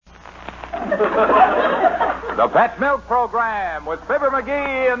The Pet Milk Program with Fibber,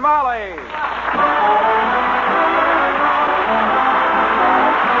 McGee, and Molly.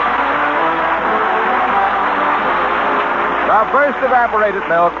 The first evaporated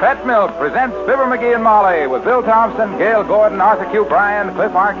milk, Pet Milk, presents Fibber, McGee, and Molly with Bill Thompson, Gail Gordon, Arthur Q. Bryan,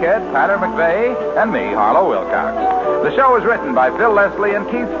 Cliff Arquette, Tyler McVeigh, and me, Harlow Wilcox. The show is written by Phil Leslie and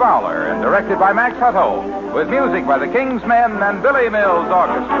Keith Fowler and directed by Max Hutto, with music by the King's Men and Billy Mills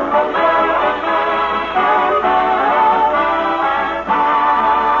Orchestra.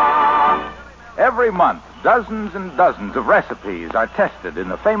 Every month, dozens and dozens of recipes are tested in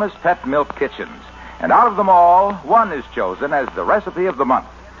the famous Pet Milk kitchens. And out of them all, one is chosen as the recipe of the month.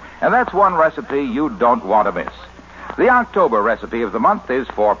 And that's one recipe you don't want to miss. The October recipe of the month is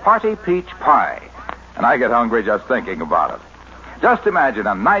for Party Peach Pie. And I get hungry just thinking about it. Just imagine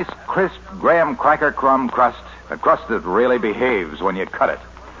a nice, crisp graham cracker crumb crust, a crust that really behaves when you cut it.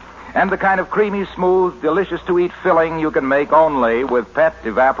 And the kind of creamy, smooth, delicious-to-eat filling you can make only with Pet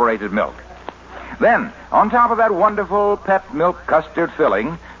evaporated milk. Then, on top of that wonderful Pet Milk custard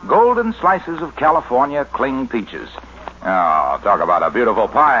filling, golden slices of California cling peaches. Oh, talk about a beautiful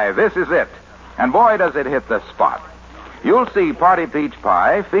pie. This is it. And boy, does it hit the spot. You'll see Party Peach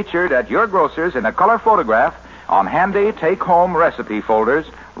Pie featured at your grocer's in a color photograph on handy take-home recipe folders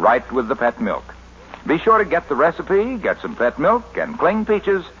right with the Pet Milk. Be sure to get the recipe, get some Pet Milk and cling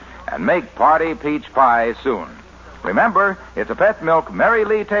peaches, and make Party Peach Pie soon. Remember, it's a Pet Milk Mary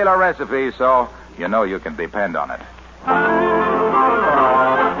Lee Taylor recipe, so you know you can depend on it.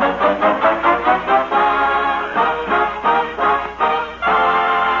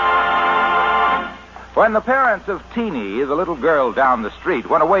 When the parents of Teeny, the little girl down the street,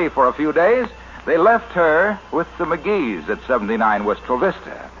 went away for a few days, they left her with the McGees at 79 Wistful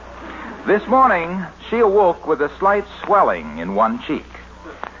Vista. This morning, she awoke with a slight swelling in one cheek.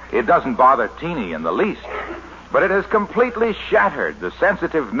 It doesn't bother Teeny in the least, but it has completely shattered the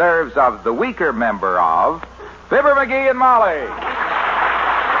sensitive nerves of the weaker member of Fibber, McGee, and Molly.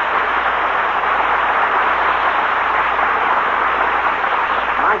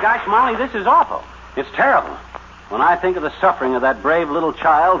 My gosh, Molly, this is awful. It's terrible. When I think of the suffering of that brave little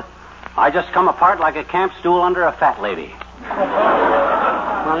child, I just come apart like a camp stool under a fat lady.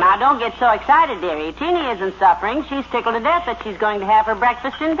 Well, now, don't get so excited, dearie. Teeny isn't suffering. She's tickled to death that she's going to have her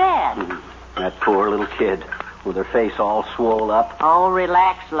breakfast in bed. That poor little kid with her face all swole up. Oh,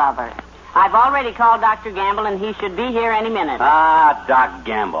 relax, lover. I've already called Dr. Gamble, and he should be here any minute. Ah, Doc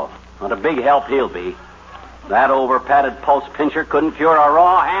Gamble. What a big help he'll be. That over-padded pulse pincher couldn't cure a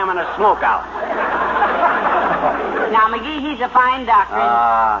raw ham and a smokeout. Now, McGee, he's a fine doctor.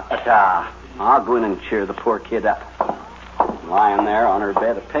 Ta-ta. I'll go in and cheer the poor kid up. Lying there on her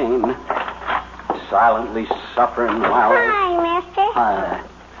bed of pain, silently suffering while... Hi, mister. Hi.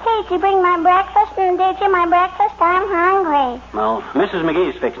 Hey, did you bring my breakfast? And did you my breakfast? I'm hungry. Well, Mrs.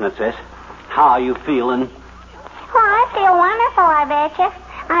 McGee's fixing it, sis. How are you feeling? Oh, I feel wonderful, I betcha.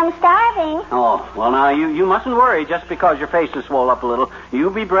 I'm starving. Oh, well, now, you mustn't worry just because your face is swole up a little. You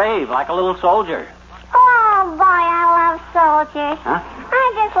be brave, like a little soldier. Oh, boy, I love soldiers. Huh?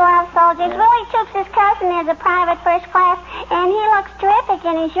 I just love soldiers. Willie Chooks' cousin is a private first class, and he looks terrific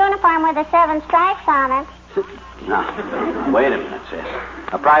in his uniform with the 7 stripes on it. Now, wait a minute, sis.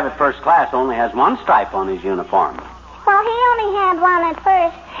 A private first class only has 1 stripe on his uniform. Well, he only had one at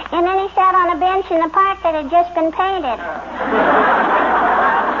first, and then he sat on a bench in the park that had just been painted.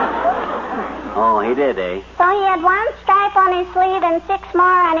 Oh, he did, eh? So he had 1 stripe on his sleeve and 6 more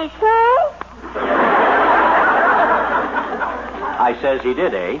on his... I says he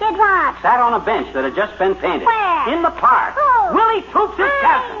did, eh? Did what? Sat on a bench that had just been painted. Where? In the park. Who? Willie Toops' cousin.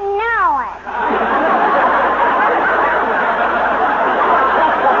 I know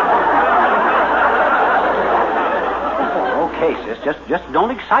it. Okay, sis, just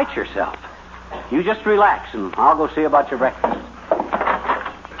don't excite yourself. You just relax, and I'll go see about your breakfast.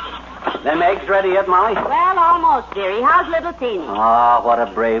 Them eggs ready yet, Molly? Well, almost, dearie. How's little Teeny? Ah, what a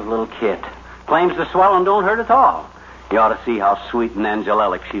brave little kid. Claims the swelling don't hurt at all. You ought to see how sweet and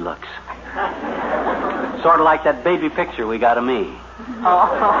angelic she looks. Sort of like that baby picture we got of me. Oh.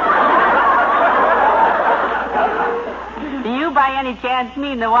 Do you by any chance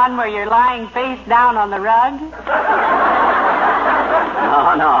mean the one where you're lying face down on the rug?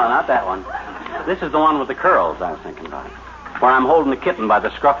 No, not that one. This is the one with the curls I was thinking about. Where I'm holding the kitten by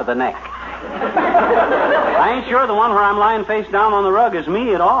the scruff of the neck. I ain't sure the one where I'm lying face down on the rug is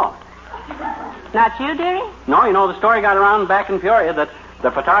me at all. Not you, dearie? No, you know, the story got around back in Peoria that the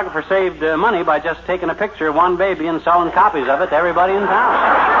photographer saved money by just taking a picture of one baby and selling copies of it to everybody in town.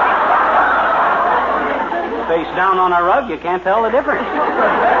 Face down on a rug, you can't tell the difference.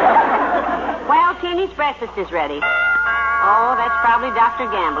 Teeny's breakfast is ready. Oh, that's probably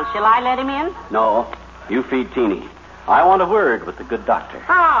Dr. Gamble. Shall I let him in? No, you feed Teeny. I want a word with the good doctor.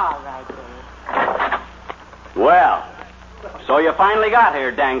 All right, dear. Well, so you finally got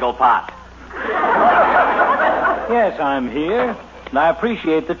here, Danglepot. Yes, I'm here. And I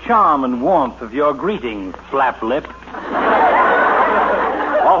appreciate the charm and warmth of your greeting, Flaplip.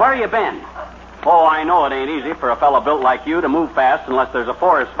 Well, where you been? Oh, I know it ain't easy for a fellow built like you to move fast unless there's a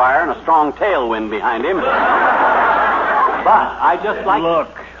forest fire and a strong tailwind behind him. But I just like...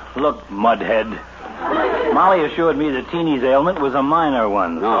 Look, mudhead. Molly assured me that Teeny's ailment was a minor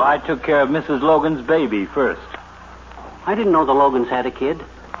one, so I took care of Mrs. Logan's baby first. I didn't know the Logans had a kid.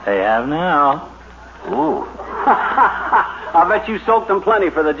 They have now. Oh. I bet you soaked them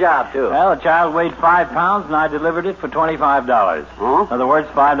plenty for the job, too. Well, the child weighed 5 pounds, and I delivered it for $25. Huh? In other words,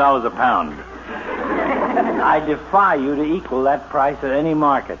 $5 a pound. I defy you to equal that price at any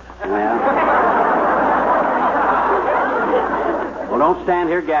market. Yeah. Well, don't stand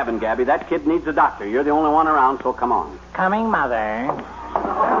here gabbing, Gabby. That kid needs a doctor. You're the only one around, so come on. Coming, Mother.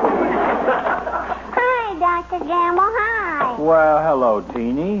 Hi, Dr. Gamble. Hi. Well, hello,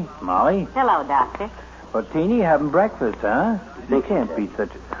 Teeny. Molly. Hello, Doctor. Well, Teeny, you having breakfast, huh? You can't be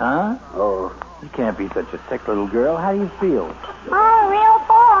such a... Huh? Oh. You can't be such a sick little girl. How do you feel? Oh, real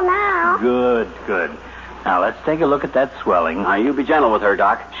full now. Good. Now, let's take a look at that swelling. Now, you be gentle with her,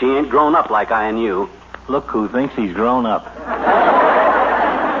 Doc. She ain't grown up like I and you. Look who thinks he's grown up.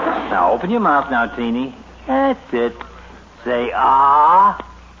 Now, open your mouth now, Teeny. That's it. Say, ah.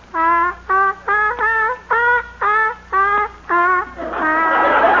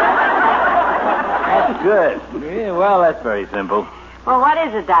 That's good. Yeah, well, that's very simple. Well, what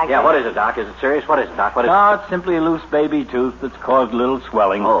is it, Doctor? Yeah, what is it, Doc? Is it serious? What is it, Doc? What is No, it's simply a loose baby tooth that's caused a little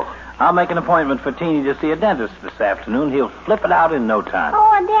swelling. Oh. I'll make an appointment for Teeny to see a dentist this afternoon. He'll flip it out in no time.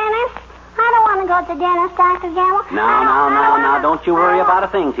 Oh, a dentist? I don't want to go to the dentist, Dr. Gamble. Now, don't you worry about a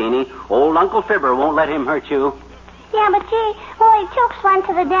thing, Teeny. Old Uncle Fibber won't let him hurt you. Yeah, but gee, Willie Chooks went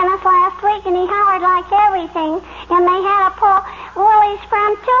to the dentist last week and he hollered like everything. And they had to pull Willie's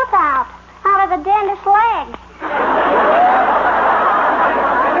front tooth out of the dentist's leg.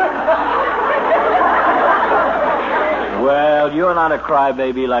 Well, you're not a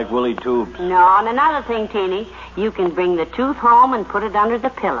crybaby like Willie Toops. No, and another thing, Teeny, you can bring the tooth home and put it under the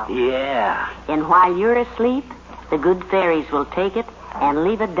pillow. Yeah. And while you're asleep, the good fairies will take it and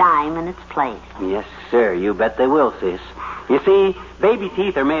leave a dime in its place. Yes, sir. You bet they will, sis. You see, baby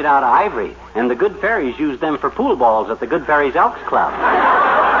teeth are made out of ivory, and the good fairies use them for pool balls at the Good Fairies Elks Club.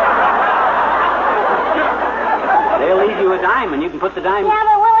 They'll leave you a dime, and you can put the dime... Yeah,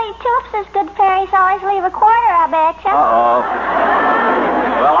 but Willie Toops' good fairies always leave a quarter, I betcha. Uh-oh.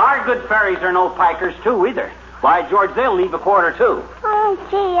 Well, our good fairies are no pikers, too, either. Why, George, they'll leave a quarter, too. Oh,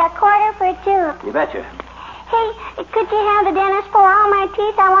 gee, a quarter for a tooth. You betcha. Hey, could you have the dentist pull all my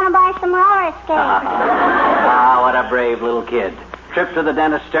teeth? I want to buy some roller skates. What a brave little kid. Trip to the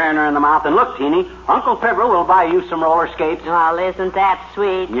dentist, staring her in the mouth. And look, Teeny, Uncle Fibber will buy you some roller skates. Well, isn't that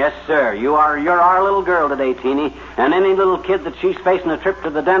sweet? Yes, sir. You're our little girl today, Teeny. And any little kid that she's facing a trip to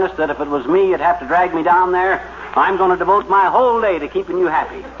the dentist that if it was me, you'd have to drag me down there, I'm going to devote my whole day to keeping you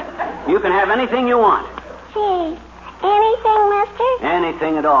happy. You can have anything you want. Gee, anything, mister?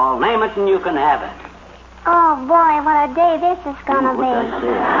 Anything at all. Name it and you can have it. Oh, boy, what a day this is going to be. What's that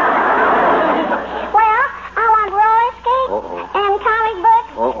say? Well, I want roller skates and comic books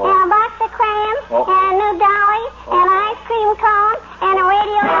and a box of crayons and a new dolly and an ice cream cone and a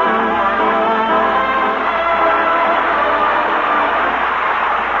radio.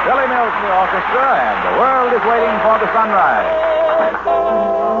 Billy Mills in the orchestra, and the world is waiting for the sunrise.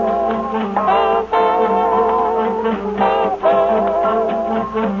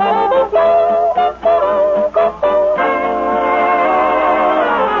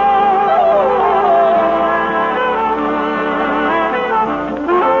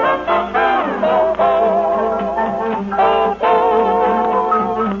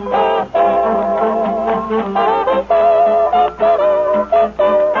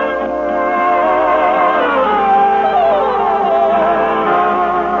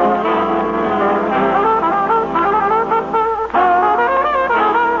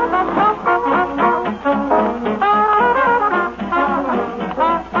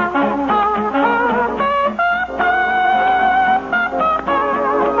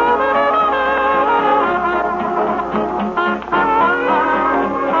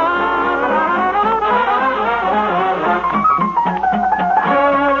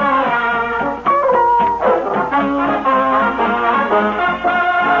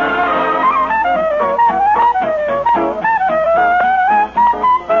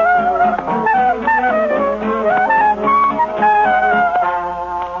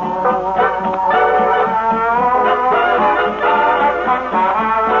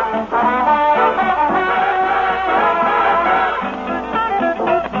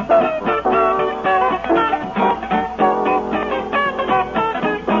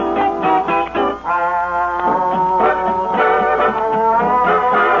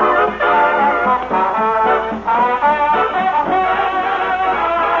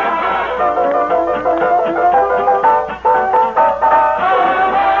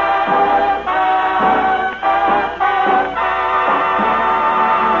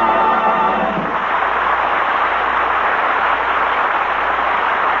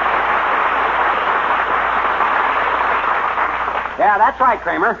 Yeah, that's right,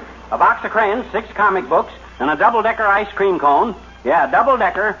 Kramer. A box of crayons, 6 comic books, and a double-decker ice cream cone. Yeah,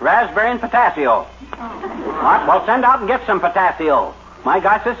 double-decker, raspberry and potassio. What? Well, send out and get some potassio. My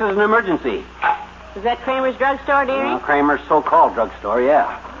gosh, this is an emergency. Is that Kramer's drugstore, dearie? Well, Kramer's so-called drugstore,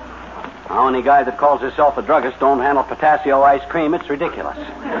 yeah. Now, any guy that calls himself a druggist don't handle potassio ice cream. It's ridiculous.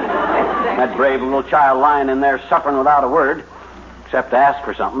 That brave little child lying in there suffering without a word, except to ask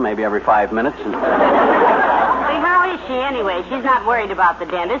for something maybe every 5 minutes. Say, how is she anyway? She's not worried about the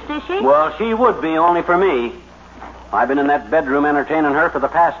dentist, is she? Well, she would be, only for me. I've been in that bedroom entertaining her for the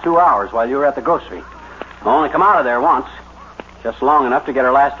past 2 hours while you were at the grocery. I only come out of there once, just long enough to get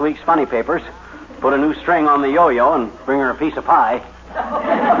her last week's funny papers, put a new string on the yo-yo, and bring her a piece of pie. Say,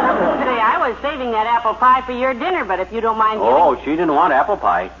 I was saving that apple pie for your dinner, but if you don't mind giving... Oh, she didn't want apple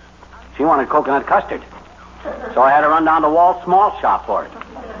pie. She wanted coconut custard. So I had to run down to Walt's Small Shop for it.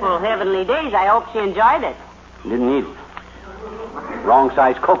 Well, heavenly days, I hope she enjoyed it. Didn't need it. Wrong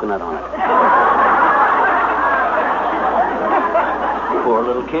size coconut on it. Poor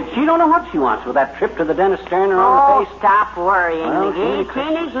little kid. She don't know what she wants with that trip to the dentist staring her on the face. Stop worrying, Well, McGee.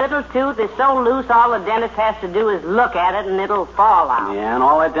 Teeny- Teeny's little tooth is so loose, all the dentist has to do is look at it and it'll fall out. Yeah, and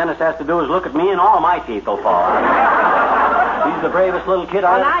all that dentist has to do is look at me and all my teeth will fall out. She's the bravest little kid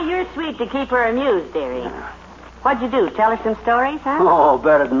Well, I... now you're sweet to keep her amused, dearie. What'd you do? Tell her some stories, huh? Oh,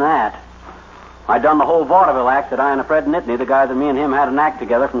 better than that. I done the whole vaudeville act that I and Fred Nittany, the guy that me and him had an act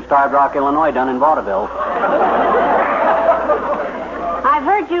together from Starved Rock, Illinois, done in vaudeville. I've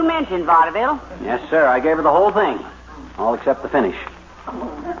heard you mention vaudeville. Yes, sir. I gave her the whole thing, all except the finish.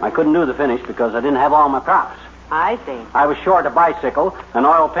 I couldn't do the finish because I didn't have all my props. I see. I was short a bicycle, an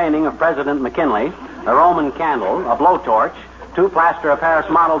oil painting of President McKinley, a Roman candle, a blowtorch, 2 plaster of Paris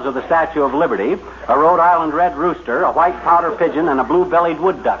models of the Statue of Liberty, a Rhode Island red rooster, a white powder pigeon, and a blue-bellied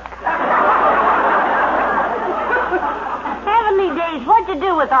wood duck. Heavenly days, what'd you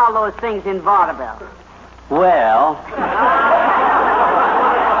do with all those things in vaudeville? Well...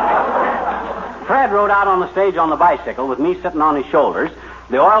 Fred rode out on the stage on the bicycle with me sitting on his shoulders,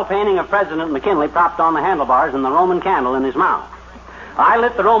 the oil painting of President McKinley propped on the handlebars and the Roman candle in his mouth. I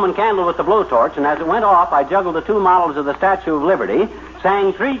lit the Roman candle with the blowtorch, and as it went off, I juggled the 2 models of the Statue of Liberty,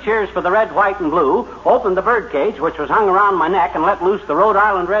 sang 3 cheers for the red, white, and blue, opened the birdcage, which was hung around my neck, and let loose the Rhode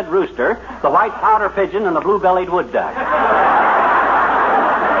Island red rooster, the white powder pigeon, and the blue-bellied wood duck.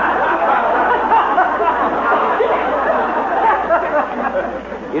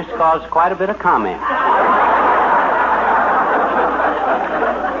 This caused quite a bit of comment.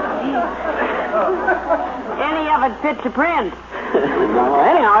 Any of it fit to print. No,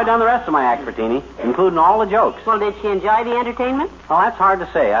 anyhow, I done the rest of my act for Teeny, including all the jokes. Well, did she enjoy the entertainment? Well, that's hard to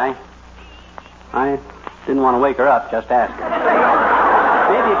say. I didn't want to wake her up, just ask her.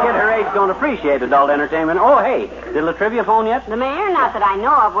 Maybe a kid her age don't appreciate adult entertainment. Oh, hey, did La Trivia phone yet? The mayor? Not that I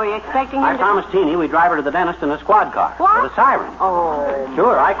know of. Were you expecting him I promised Teeny we'd drive her to the dentist in a squad car. What? With a siren. Oh.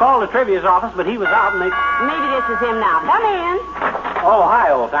 Sure, I called La Trivia's office, but he was out and they... Maybe this is him now. Come in. Oh, hi,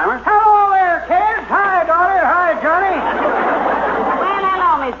 old-timer. Hello there, kids. Hi, daughter. Hi, Johnny. Well,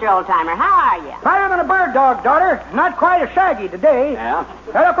 hello, Mr. Oldtimer. How are you? Better than a bird dog, daughter. Not quite as shaggy today. Yeah?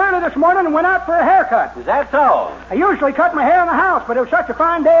 Got up early this morning and went out for a haircut. Is that so? I usually cut my hair in the house, but it was such a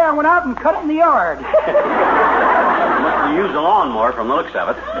fine day I went out and cut it in the yard. Must have used a lawnmower from the looks of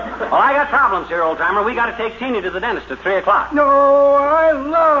it. Well, I got problems here, old-timer. We got to take Teeny to the dentist at 3 o'clock. No, I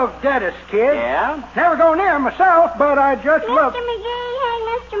love dentists, kid. Yeah? Never go near 'em myself, but I just love... Mr. McGee, hey,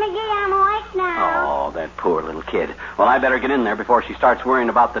 Mr. McGee, I'm awake now. Oh, that poor little kid. Well, I better get in there before she starts worrying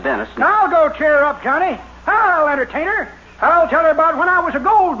about the dentist. I'll go cheer her up, Johnny. I'll entertain her. I'll tell her about when I was a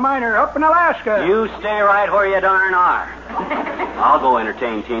gold miner up in Alaska. You stay right where you darn are. I'll go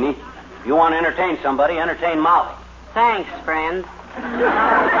entertain Teeny. If you want to entertain somebody, entertain Molly. Thanks, friend.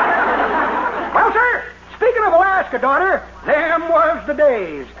 Well, sir, speaking of Alaska, daughter, them was the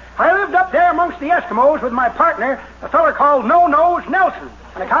days. I lived up there amongst the Eskimos with my partner, a feller called No-Nose Nelson,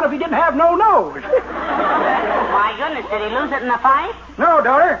 on account of he didn't have no nose. My goodness, did he lose it in the fight? No,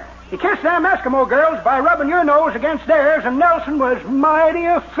 daughter. He kissed them Eskimo girls by rubbing your nose against theirs, and Nelson was mighty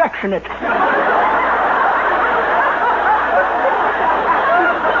affectionate. Well,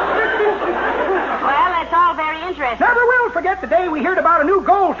 that's all very interesting. Never will forget the day we heard about a new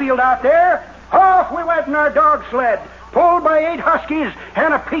gold field out there. Off we went in our dog sled, pulled by 8 huskies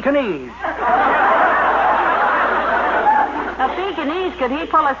and a Pekingese. A Pekingese, could he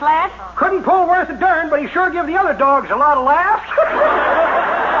pull a sled? Couldn't pull worth a darn, but he sure give the other dogs a lot of laughs.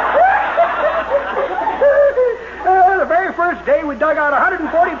 The very first day we dug out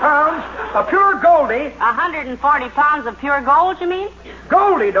 140 pounds of pure Goldie. 140 pounds of pure gold, you mean?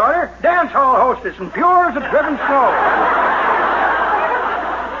 Goldie, daughter, dance hall hostess, and pure as a driven snow.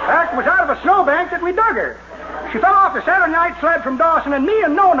 Fact, it was out of a snowbank that we dug her. She fell off the Saturday night sled from Dawson, and me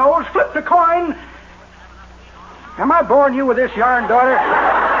and No-Nose flipped a coin. Am I boring you with this yarn, daughter?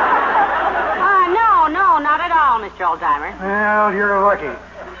 No, not at all, Mr. Oldtimer. Well, you're lucky.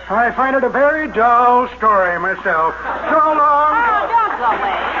 I find it a very dull story myself. So long. Oh, don't go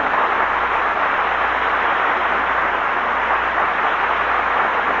away.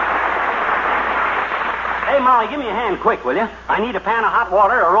 Hey, Molly, give me a hand quick, will you? I need a pan of hot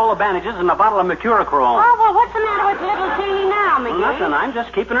water, a roll of bandages, and a bottle of mercurochrome. Oh, well, what's the matter with little Teeny now, McGee? Nothing. I'm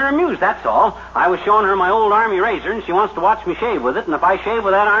just keeping her amused, that's all. I was showing her my old army razor, and she wants to watch me shave with it. And if I shave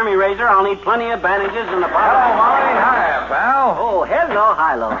with that army razor, I'll need plenty of bandages and a bottle. Hello, Molly. Hi, pal. Oh, hello,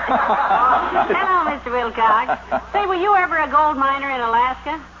 Hilo. Hello, Mr. Wilcox. Say, were you ever a gold miner in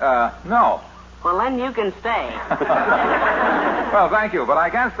Alaska? No. Well, then you can stay. Well, thank you, but I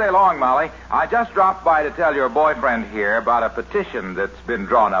can't stay long, Molly. I just dropped by to tell your boyfriend here about a petition that's been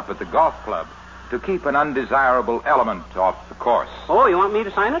drawn up at the golf club to keep an undesirable element off the course. Oh, you want me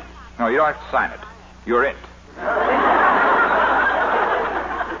to sign it? No, you don't have to sign it. You're it.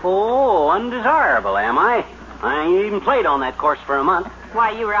 Oh, undesirable, am I? I ain't even played on that course for a month.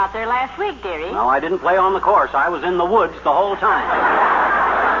 Why, you were out there last week, dearie. No, I didn't play on the course. I was in the woods the whole time.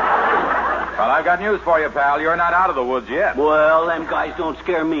 Well, I've got news for you, pal. You're not out of the woods yet. Well, them guys don't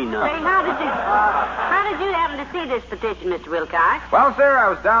scare me none. Say, how did you happen to see this petition, Mr. Wilcox? Well, sir, I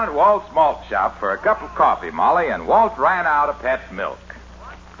was down at Walt's malt shop for a cup of coffee, Molly, and Walt ran out of pet milk.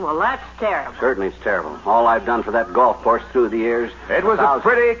 Well, that's terrible. Certainly it's terrible. All I've done for that golf course through the years. It was a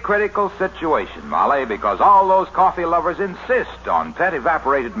pretty critical situation, Molly, because all those coffee lovers insist on pet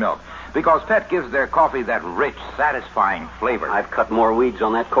evaporated milk. Because Pet gives their coffee that rich, satisfying flavor. I've cut more weeds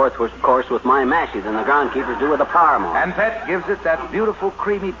on that course with my mashie than the groundkeepers do with a power mower. And Pet gives it that beautiful,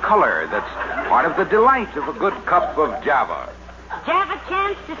 creamy color that's part of the delight of a good cup of Java. Did you have a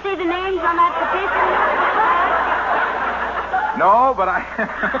chance to see the names on that petition? No, but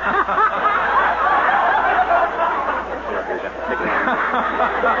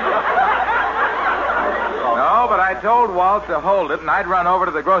No, but I told Walt to hold it, and I'd run over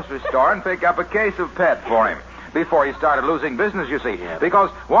to the grocery store and pick up a case of Pet for him before he started losing business, you see. Yeah.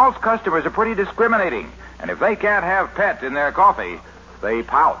 Because Walt's customers are pretty discriminating, and if they can't have Pet in their coffee, they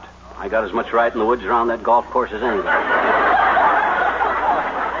pout. I got as much right in the woods around that golf course as anybody.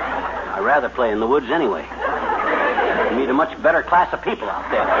 I'd rather play in the woods anyway. You meet a much better class of people out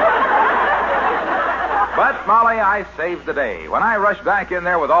there. But, Molly, I saved the day. When I rushed back in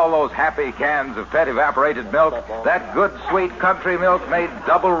there with all those happy cans of Pet evaporated milk, that good, sweet country milk made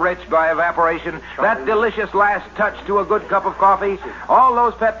double rich by evaporation, that delicious last touch to a good cup of coffee, all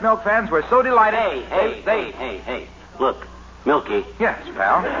those Pet milk fans were so delighted. Hey. Look, Milky. Yes,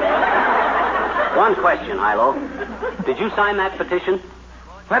 pal. One question, Hilo. Did you sign that petition?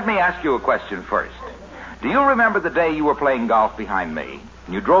 Let me ask you a question first. Do you remember the day you were playing golf behind me?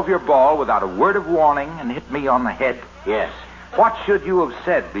 You drove your ball without a word of warning and hit me on the head? Yes. What should you have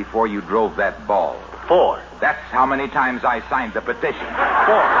said before you drove that ball? 4. That's how many times I signed the petition. 4. Go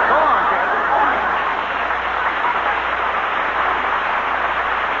on, kid.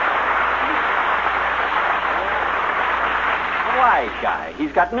 The wise guy.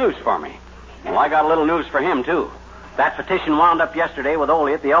 He's got news for me. Well, I got a little news for him, too. That petition wound up yesterday with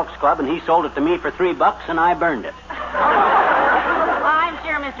Ole at the Elks Club, and he sold it to me for $3, and I burned it. I'm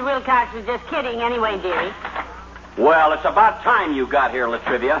sure Mr. Wilcox was just kidding anyway, dearie. Well, it's about time you got here,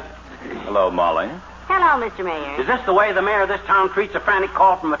 Latrivia. Hello, Molly. Hello, Mr. Mayor. Is this the way the mayor of this town treats a frantic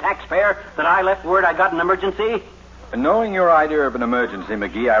call from a taxpayer that I left word I got an emergency? Knowing your idea of an emergency,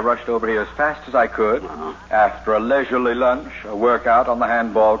 McGee, I rushed over here as fast as I could. After a leisurely lunch, a workout on the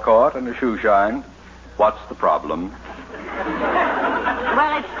handball court, and a shoe shine. What's the problem?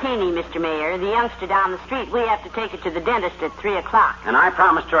 Well, it's Teeny, Mr. Mayor. The youngster down the street. We have to take her to the dentist at 3 o'clock. And I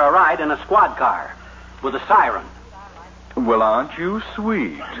promised her a ride in a squad car with a siren. Well, aren't you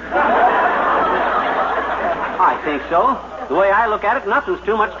sweet? I think so. The way I look at it, nothing's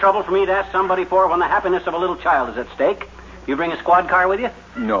too much trouble for me to ask somebody for when the happiness of a little child is at stake. You bring a squad car with you?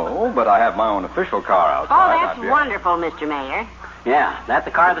 No, but I have my own official car Oh, outside. that's wonderful, Mr. Mayor. Yeah, that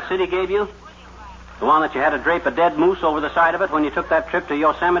the car the city gave you? The one that you had to drape a dead moose over the side of it when you took that trip to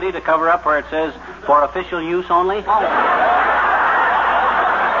Yosemite to cover up where it says, for official use only?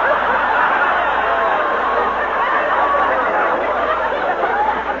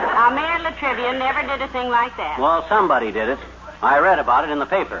 Mayor Latrivia never did a thing like that. Well, somebody did it. I read about it in the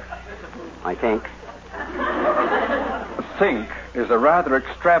paper. I think. Think is a rather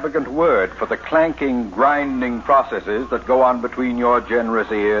extravagant word for the clanking, grinding processes that go on between your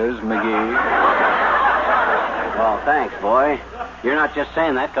generous ears, McGee. Well, thanks, boy. You're not just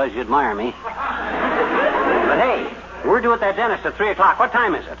saying that because you admire me. But hey, we're due at that dentist at 3 o'clock. What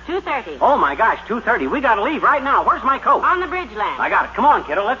time is it? 2:30. Oh, my gosh, 2:30. We got to leave right now. Where's my coat? On the bridge lamp. I got it. Come on,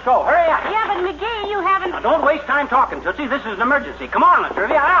 kiddo. Let's go. Hurry up. Yeah, but McGee, you haven't... Now, don't waste time talking, Tootsie. This is an emergency. Come on,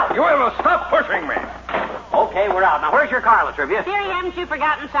 Latrivia. Out. You will stop pushing me. Okay, we're out. Now, where's your car, Latrivia? Dearie, haven't you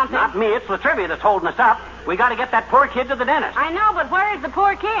forgotten something? Not me. It's Latrivia that's holding us up. We got to get that poor kid to the dentist. I know, but where is the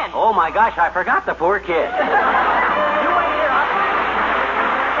poor kid? Oh, my gosh, I forgot the poor kid. You wait here.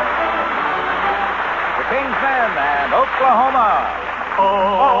 The King's Men and Oklahoma.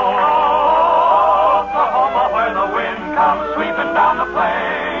 Oklahoma, where the wind comes sweeping down the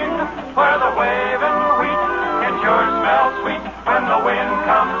plain, where the waving wheat can sure smell sweet when the wind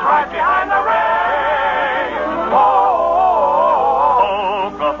comes right behind the rain.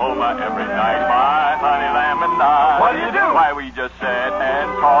 Oklahoma, every night, my honey lamb and I. What do you do? Why, we just sit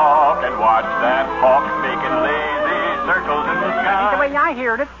and talk and watch that hawk making lazy circles in the sky. The way I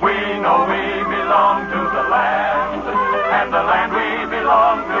heard it. We know we belong to the land, and the land we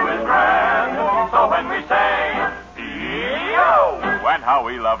belong to is grand. So when we say, E-O, and how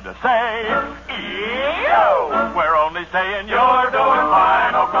we love to say, E-O, we're only saying you're doing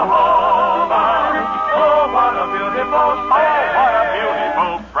fine, Oklahoma. Oh, what a beautiful state. Oh, what a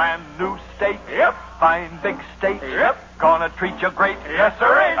beautiful brand new state. Yep. Fine big state. Yep. Gonna treat you great. Yes,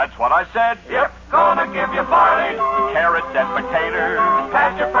 sir. That's what I said. Yep. Gonna give you barley, carrots and potatoes,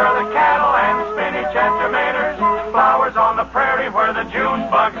 pasture for the cattle and spinach and tomatoes, flowers on the prairie where the June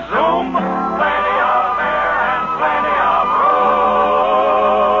bugs zoom, plenty of air and plenty of room.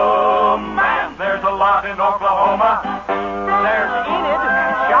 Man, there's a lot in Oklahoma. There's Enid,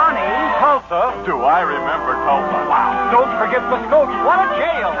 Johnny, Tulsa. Do I remember Tulsa? Wow. Don't forget Muskogee. What a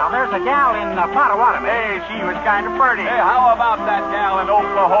jail. Now, there's a gal in Potawatomi. Hey, she was kind of pretty. Hey, how about that gal in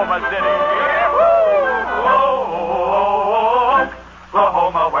Oklahoma City?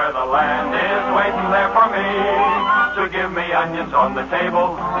 Oklahoma, where the land is waiting there for me to give me onions on the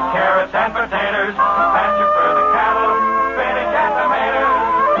table, carrots and potatoes, pasture for the cattle, spinach and tomatoes.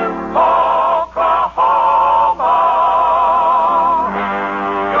 Oklahoma,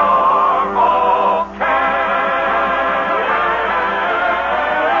 you're okay.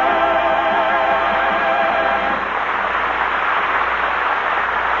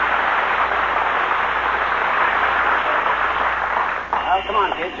 Well, come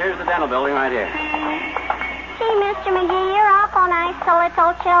on, kids. Here's the dental building right here. Gee, Mr. McGee, you're awful nice to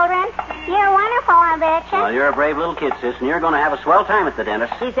little children. You're wonderful, I betcha. Well, you're a brave little kid, sis, and you're going to have a swell time at the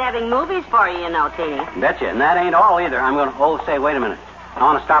dentist. He's having movies for you, you know, Teeny. Betcha. And that ain't all either. I'm going to... Oh, say, wait a minute. I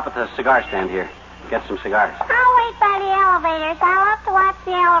want to stop at the cigar stand here. Get some cigars. I'll wait by the elevators. I love to watch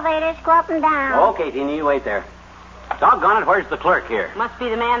the elevators go up and down. Okay, Teeny, you wait there. Doggone it, where's the clerk here? Must be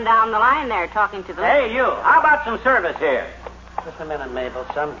the man down the line there talking to the... Hey, you. How about some service here? Just a minute, Mabel.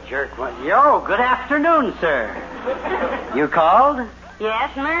 Some jerk went... Yo, good afternoon, sir. You called?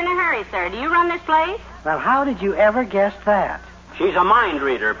 Yes, and we're in a hurry, sir. Do you run this place? Well, how did you ever guess that? She's a mind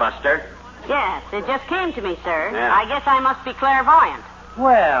reader, Buster. Yes, it just came to me, sir. Yeah. I guess I must be clairvoyant.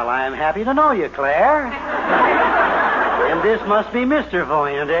 Well, I'm happy to know you, Claire. And this must be Mr.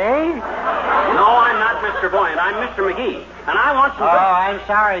 Voyant, eh? No, I'm not Mr. Voyant. I'm Mr. McGee. And I want some... Oh, I'm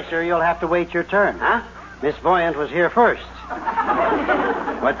sorry, sir. You'll have to wait your turn. Huh? Miss Voyant was here first.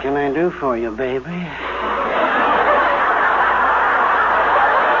 What can I do for you, baby?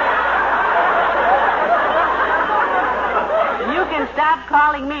 You can stop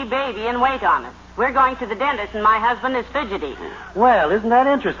calling me baby and wait on us. We're going to the dentist, and my husband is fidgety. Well, isn't that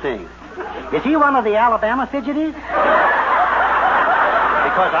interesting? Is he one of the Alabama fidgeties?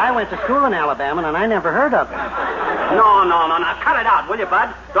 Because I went to school in Alabama, and I never heard of him. No. Now, cut it out, will you,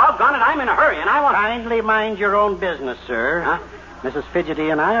 Bud? Doggone it, I'm in a hurry, and I want... Kindly mind your own business, sir. Huh? Mrs. Fidgety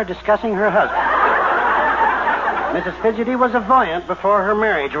and I are discussing her husband. Mrs. Fidgety was a voyant before her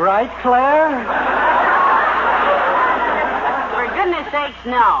marriage, right, Claire? For goodness sakes,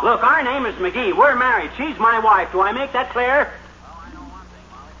 no. Look, our name is McGee. We're married. She's my wife. Do I make that clear?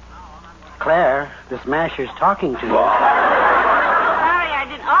 Claire, this masher's talking to you. Sorry, I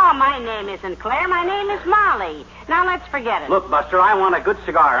didn't... Oh, my name isn't Claire. My name is Molly. Now, let's forget it. Look, Buster, I want a good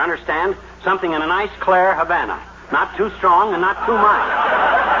cigar, understand? Something in a nice Claire Havana. Not too strong and not too mild.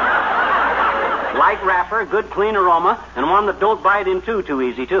 Light wrapper, good clean aroma, and one that don't bite in too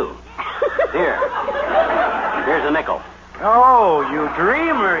easy, too. Here. Here's a nickel. Oh, you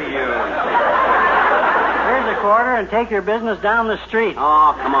dreamer, you. Here's a quarter and take your business down the street.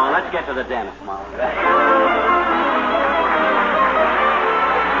 Oh, come on. Let's get to the dentist, Molly.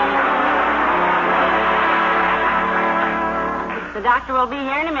 The doctor will be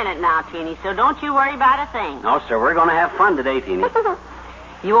here in a minute now, Teeny, so don't you worry about a thing. No, sir, we're going to have fun today, Teeny.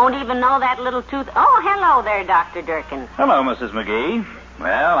 You won't even know that little tooth. Oh, hello there, Dr. Durkin. Hello, Mrs. McGee.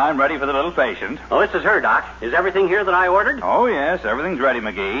 Well, I'm ready for the little patient. Oh, this is her, Doc. Is everything here that I ordered? Oh, yes, everything's ready,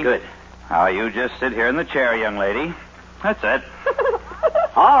 McGee. Good. Now, you just sit here in the chair, young lady. That's it.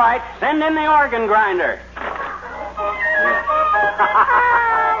 All right, send in the organ grinder. A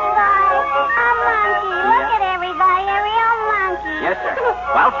monkey. Look at everybody, a real monkey. Yes, sir.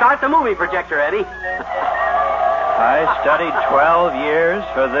 Well, start the movie projector, Eddie. I studied 12 years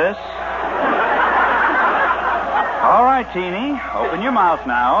for this. All right, Teeny, open your mouth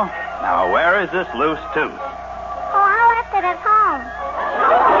now. Now, where is this loose tooth? Oh, I left it at home.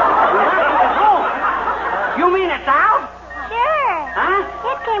 You mean it's out? Sure. Huh?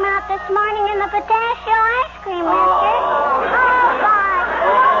 It came out this morning in the pistachio ice cream, mister. Oh, God.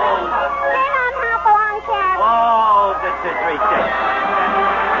 Turn on Hopalong Cat. Oh, this is ridiculous.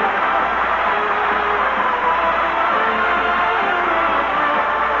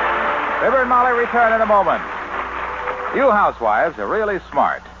 Fibber and Molly return in a moment. You housewives are really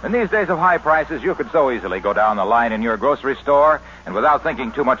smart. In these days of high prices, you could so easily go down the line in your grocery store and without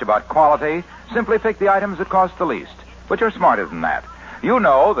thinking too much about quality, simply pick the items that cost the least. But you're smarter than that. You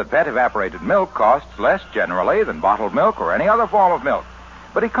know that pet evaporated milk costs less generally than bottled milk or any other form of milk.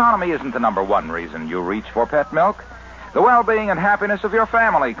 But economy isn't the number one reason you reach for pet milk. The well-being and happiness of your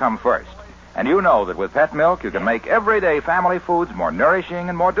family come first. And you know that with pet milk, you can make everyday family foods more nourishing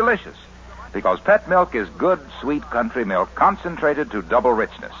and more delicious. Because pet milk is good, sweet country milk concentrated to double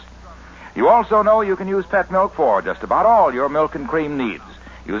richness. You also know you can use pet milk for just about all your milk and cream needs.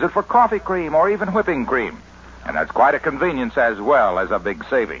 Use it for coffee cream or even whipping cream. And that's quite a convenience as well as a big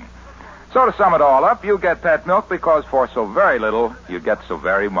saving. So to sum it all up, you get pet milk because for so very little, you get so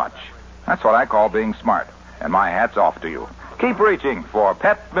very much. That's what I call being smart. And my hat's off to you. Keep reaching for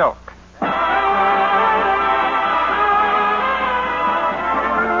pet milk.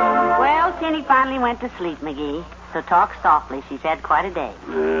 Well, Tinny finally went to sleep, McGee. So talk softly. She's had quite a day.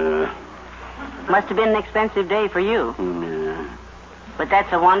 Must have been an expensive day for you. But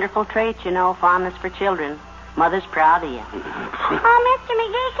that's a wonderful trait, you know, fondness for children. Mother's proud of you. Oh, Mr.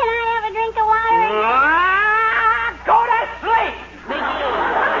 McGee, can I have a drink of water? Go to sleep!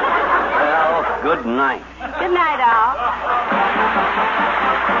 Well, good night. Good night, Al.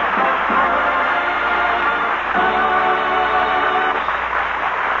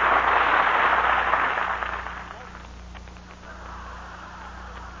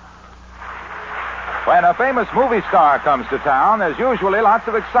 When a famous movie star comes to town, there's usually lots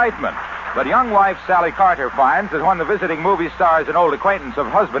of excitement. But young wife Sally Carter finds that when the visiting movie star is an old acquaintance of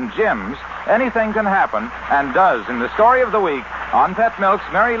husband Jim's, anything can happen, and does in the story of the week on Pet Milk's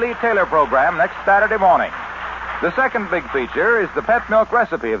Mary Lee Taylor program next Saturday morning. The second big feature is the Pet Milk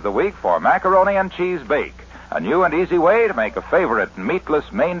recipe of the week for macaroni and cheese bake, a new and easy way to make a favorite meatless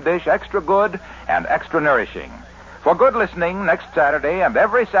main dish extra good and extra nourishing. For good listening next Saturday and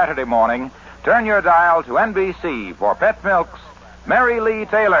every Saturday morning, turn your dial to NBC for Pet Milk's Mary Lee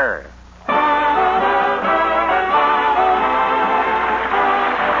Taylor.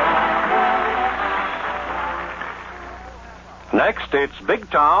 Next, it's Big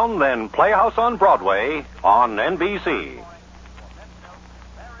Town, then Playhouse on Broadway on NBC.